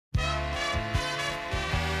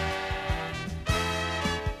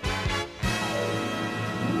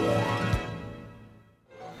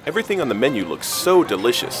Everything on the menu looks so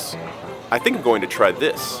delicious. I think I'm going to try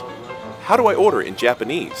this. How do I order in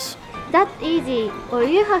Japanese? That's easy. All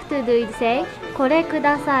you have to do is say, これく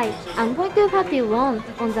ださい, and point to what you want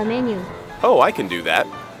on the menu. Oh, I can do that.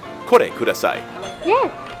 これください. Yes.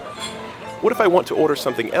 What if I want to order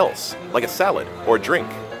something else, like a salad or a drink?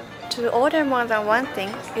 To order more than one thing,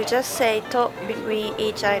 you just say と between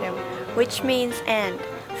each item, which means and.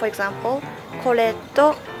 For example, これ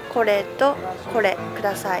とこれとこれく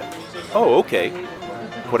ださい. Oh, okay.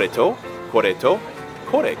 これとこれと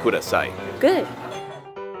これください. Good.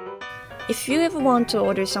 If you ever want to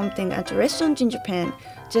order something at a restaurant in Japan,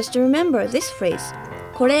 just remember this phrase,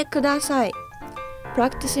 これください.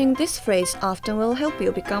 Practicing this phrase often will help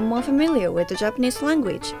you become more familiar with the Japanese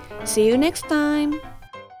language. See you next time!